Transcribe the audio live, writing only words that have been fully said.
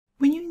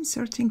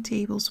inserting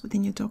tables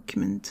within your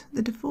document,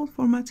 the default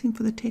formatting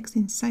for the text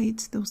inside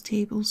those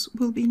tables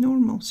will be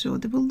normal, so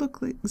they will look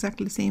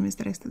exactly the same as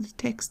the rest of the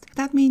text.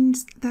 That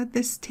means that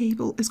this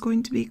table is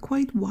going to be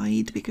quite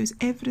wide because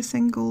every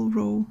single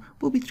row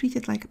will be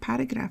treated like a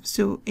paragraph,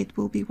 so it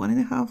will be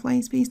 1.5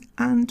 line spaced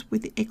and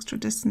with the extra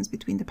distance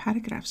between the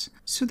paragraphs.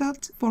 So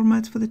that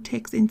format for the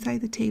text inside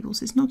the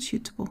tables is not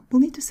suitable.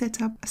 We'll need to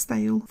set up a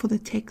style for the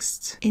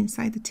text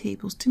inside the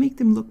tables to make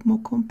them look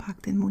more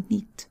compact and more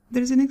neat.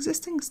 There's an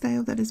existing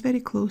style that is very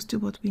close to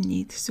what we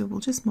need, so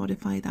we'll just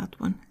modify that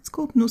one. It's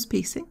called no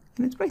spacing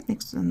and it's right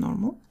next to the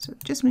normal, so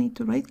just need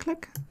to right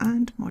click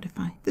and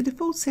modify. The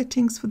default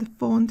settings for the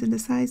font and the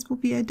size will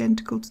be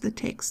identical to the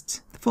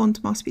text. The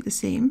font must be the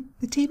same.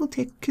 The table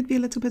text could be a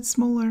little bit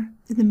smaller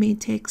than the main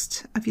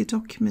text of your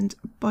document,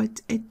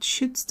 but it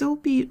should still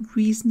be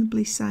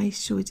reasonably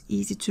sized so it's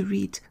easy to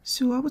read.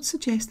 So I would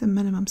suggest a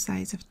minimum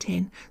size of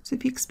 10. So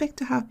if you expect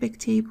to have big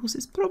tables,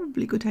 it's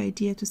probably a good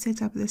idea to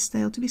set up this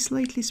style to be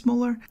slightly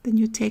smaller than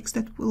your text.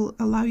 That will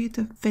allow you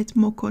to fit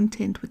more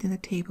content within a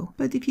table.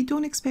 But if you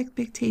don't expect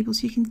big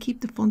tables, you can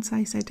keep the font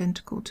size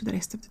identical to the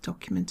rest of the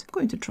document. I'm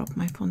going to drop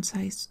my font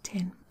size to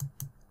 10.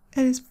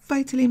 It is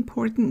vitally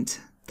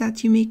important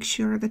that you make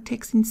sure the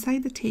text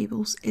inside the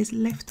tables is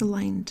left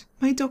aligned.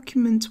 My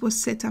document was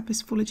set up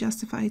as fully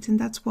justified, and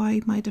that's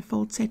why my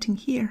default setting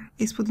here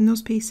is for the no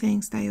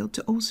spacing style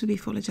to also be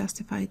fully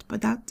justified,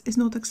 but that is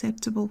not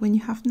acceptable when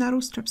you have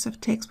narrow strips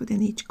of text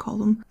within each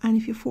column, and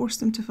if you force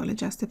them to fully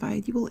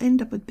justified, you will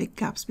end up with big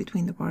gaps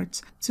between the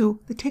words. So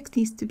the text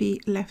needs to be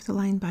left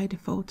aligned by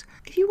default.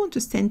 If you want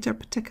to center a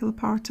particular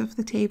part of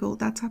the table,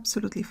 that's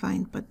absolutely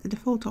fine, but the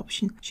default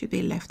option should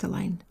be left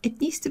aligned.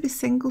 It needs to be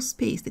single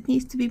spaced. It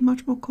needs to be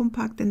much more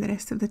compact than the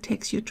rest of the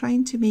text. You're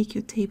trying to make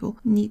your table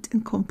neat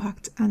and compact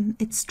and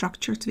its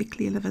structure to be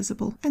clearly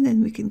visible. And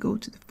then we can go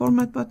to the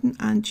format button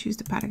and choose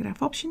the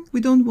paragraph option.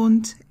 We don't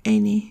want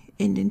any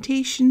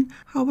indentation.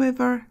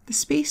 However, the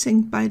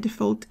spacing by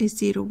default is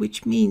 0,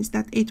 which means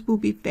that it will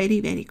be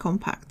very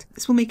compact.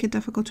 This will make it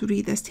difficult to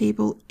read this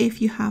table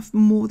if you have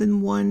more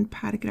than one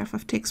paragraph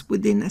of text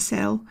within a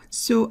cell.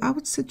 So I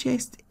would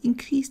suggest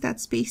increase that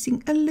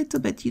spacing a little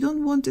bit. You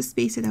don't want to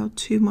space it out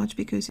too much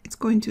because it's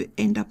going to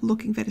end up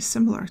looking very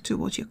similar to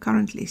what you're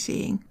currently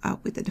seeing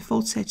with the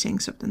default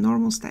settings of the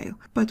normal style.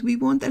 But we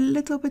want a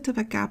little bit of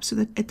a gap so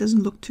that it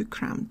doesn't look too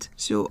cramped.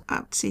 So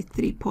I would say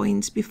 3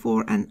 points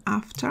before and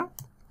after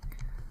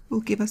will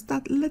give us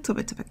that little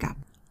bit of a gap.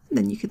 And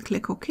then you can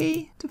click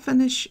OK to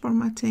finish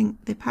formatting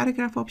the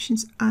paragraph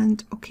options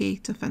and OK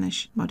to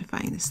finish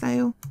modifying the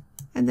style.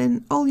 And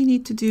then all you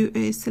need to do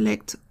is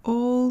select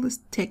all the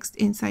text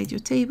inside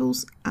your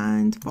tables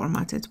and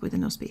format it with a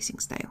no spacing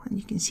style, and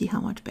you can see how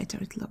much better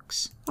it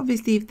looks.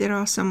 Obviously, if there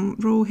are some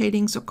row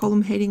headings or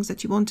column headings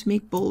that you want to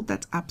make bold,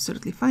 that's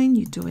absolutely fine.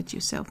 You do it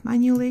yourself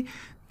manually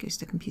because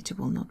the computer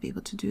will not be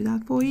able to do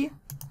that for you.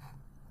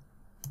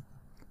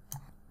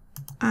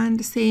 And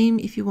the same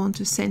if you want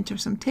to center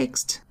some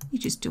text, you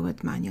just do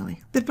it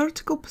manually. The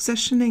vertical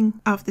positioning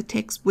of the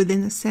text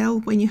within a cell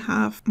when you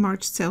have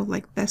merged cell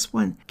like this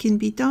one can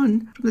be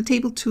done from the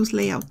Table Tools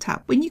Layout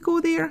tab. When you go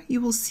there,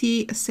 you will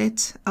see a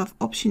set of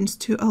options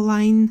to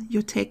align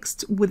your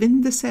text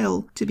within the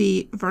cell to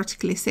be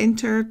vertically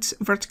centered,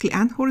 vertically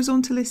and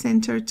horizontally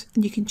centered,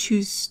 and you can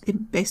choose the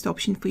best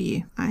option for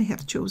you. I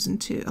have chosen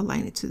to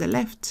align it to the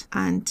left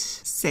and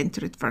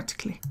center it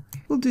vertically.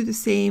 We'll do the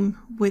same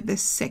with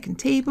this second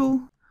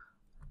table.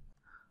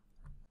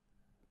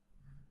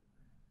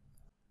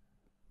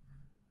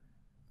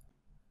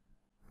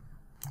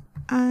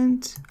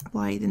 And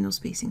apply the no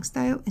spacing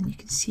style, and you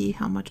can see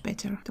how much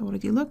better it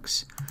already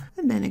looks.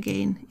 And then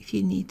again, if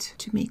you need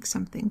to make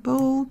something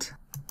bold,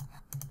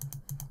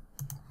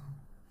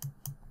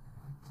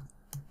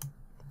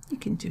 you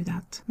can do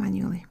that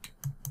manually.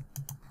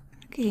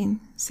 Again,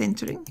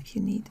 centering if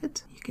you need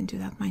it, you can do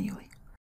that manually.